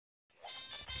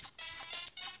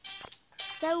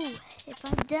So, if I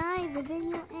die, the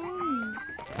video ends.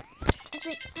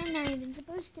 Actually, I'm not even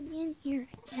supposed to be in here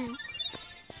right now.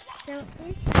 So, if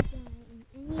I die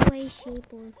in any way,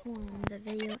 shape, or form, the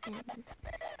video ends.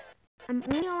 I'm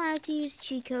only allowed to use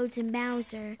cheat codes in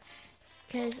Bowser,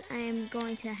 because I am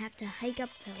going to have to hike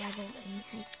up the level and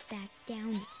hike back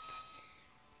down it.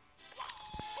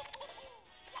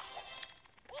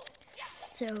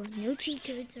 So, no cheat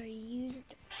codes are used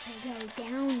to go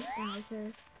down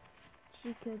Bowser.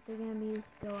 Cheat codes are going to be used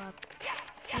to go up.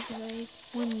 By the way,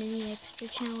 1 mini extra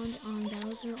challenge on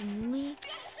Bowser only.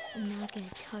 I'm not going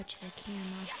to touch the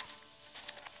camera.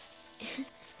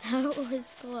 That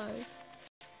was close.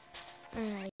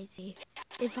 Alright, see.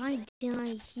 If I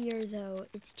die here, though,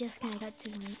 it's just going to cut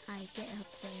to when I get up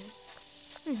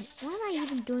there. Why am I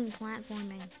even doing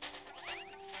platforming?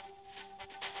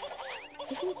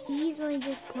 I can easily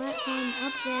just platform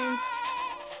up there.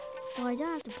 Well, I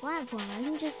don't have to platform. I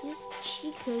can just use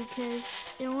cheat code because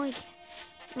it only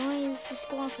is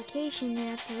disqualification. You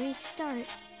have to restart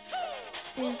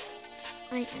if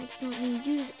I accidentally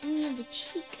use any of the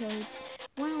cheat codes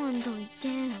while I'm going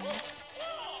down.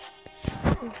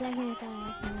 The second if I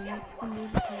accidentally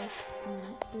move the code,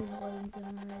 see the loading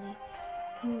zone already.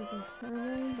 Move the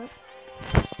turn, but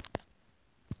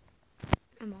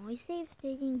I'm always safe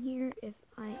stating here if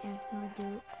I accidentally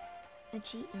do a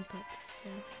cheat input. So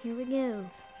here we go.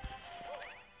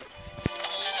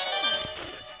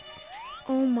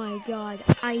 Oh my god,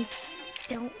 I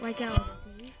felt like I was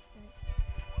safe,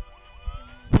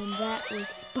 but and that was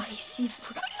spicy,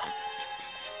 bro.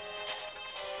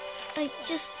 Like,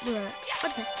 just, bro,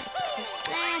 what the heck was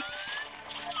that?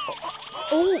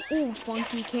 Oh,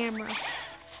 funky camera.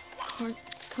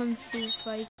 Kung Fu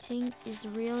fighting is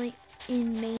really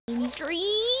in mainstream.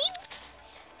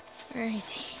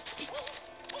 Alright.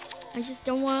 I just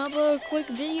don't want to upload a quick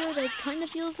video that kind of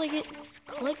feels like it's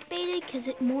clickbaited because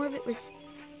more of it was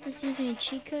just using a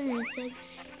cheat code and it said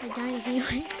I died if you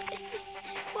went.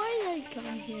 Why did I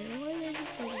come here? Why did I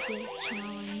decide to do this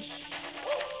challenge?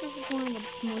 This is one of the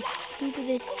most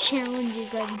stupidest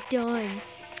challenges I've done.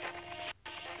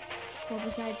 Well,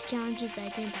 besides challenges I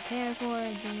didn't prepare for,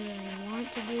 I didn't really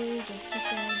want to do, just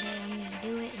decided, hey, I'm going to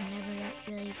do it and never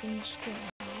really finished it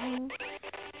at all.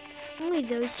 Only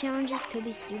those challenges could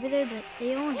be stupider, but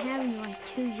they only happened like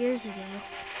 2 years ago.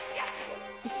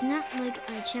 It's not like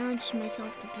I challenged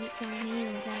myself to beat Sonic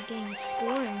Mania without getting a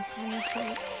score and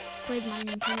haven't played my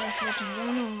Nintendo Switch in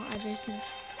general ever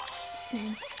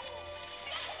since,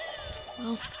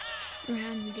 well,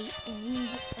 around the end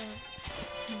of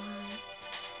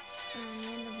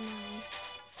my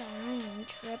Fire Island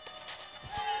trip.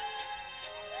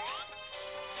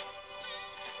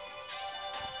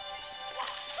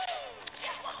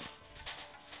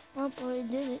 Well, I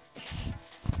did it.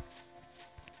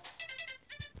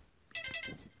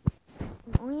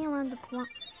 I'm only allowed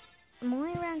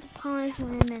to pause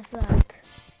when I mess up.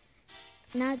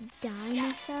 Not die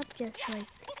mess up, just like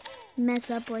mess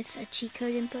up with a cheat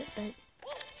code input, but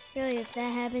really if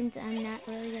that happens, I'm not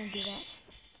really gonna do that.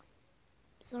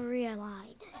 Sorry, I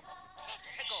lied.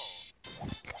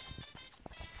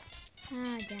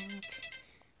 Ah, dang it.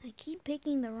 I keep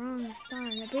picking the wrong star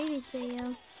in the previous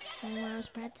video, when I was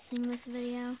practicing this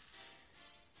video.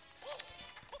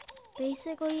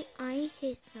 Basically, I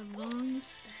hit the wrong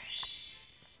star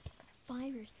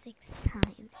 5 or 6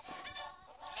 times.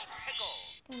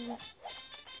 Gonna be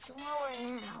slower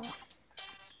now.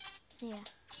 So yeah,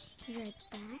 be right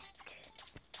back.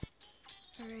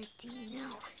 Alrighty,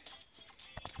 now.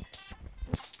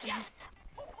 Let's do this up.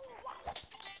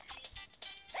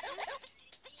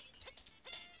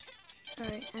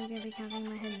 Alright, I'm gonna be counting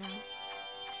my head now.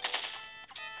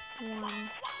 1,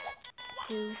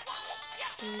 2,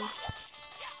 3,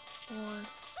 4,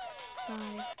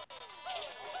 5,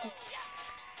 6,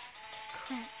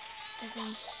 crap,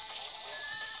 7,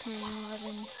 10,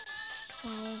 11,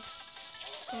 12,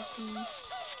 13,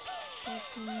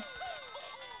 14,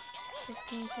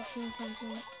 15, 16,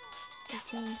 17,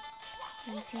 18,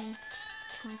 19,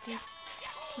 20,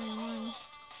 21,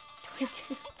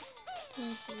 22,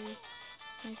 23,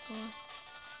 24,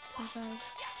 25,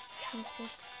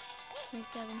 26,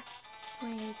 27,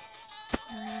 28,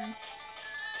 29,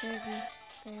 30,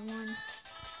 31,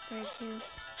 32.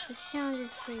 This challenge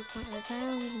is pretty pointless. I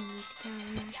don't even need to count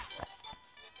anymore.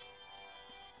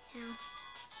 Now,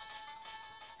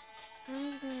 I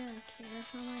don't even really care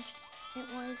how much it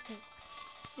was because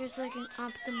there's like an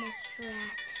optimal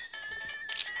strat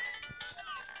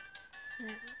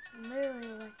that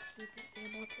literally lets you be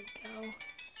able to go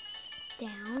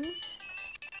down.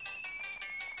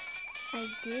 I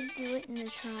did do it in the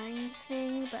trying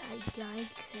thing, but I died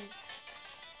because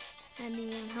at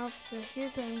the health. So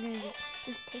here's what I'm gonna do: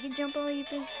 just take a jump or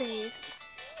leap in faith.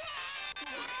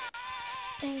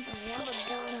 Thank the love of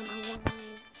God I'm alive.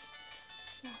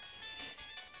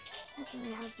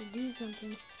 Actually, I have to do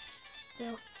something. So,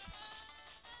 yep,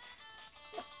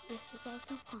 this is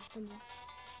also possible.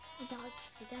 I died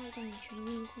in a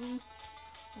training thing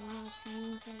while I was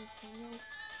training for this video.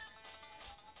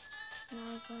 And I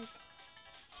was like,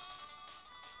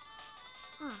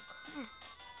 oh crap.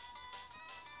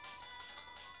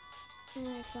 And I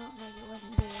felt like it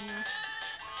wasn't good enough.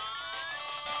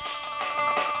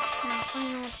 Now,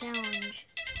 final challenge.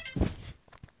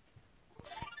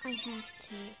 I have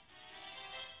to.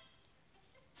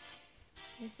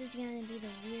 This is gonna be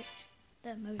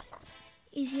the most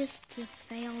easiest to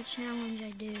fail challenge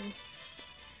I do.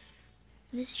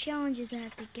 This challenge is I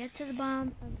have to get to the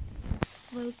bottom of the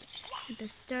slope at the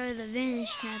start of the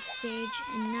Vanish Cap stage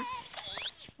and not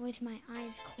with my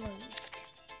eyes closed.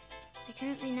 They're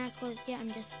currently not closed yet,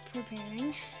 I'm just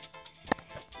preparing.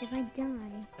 If I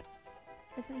die,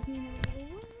 if I hear my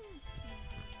little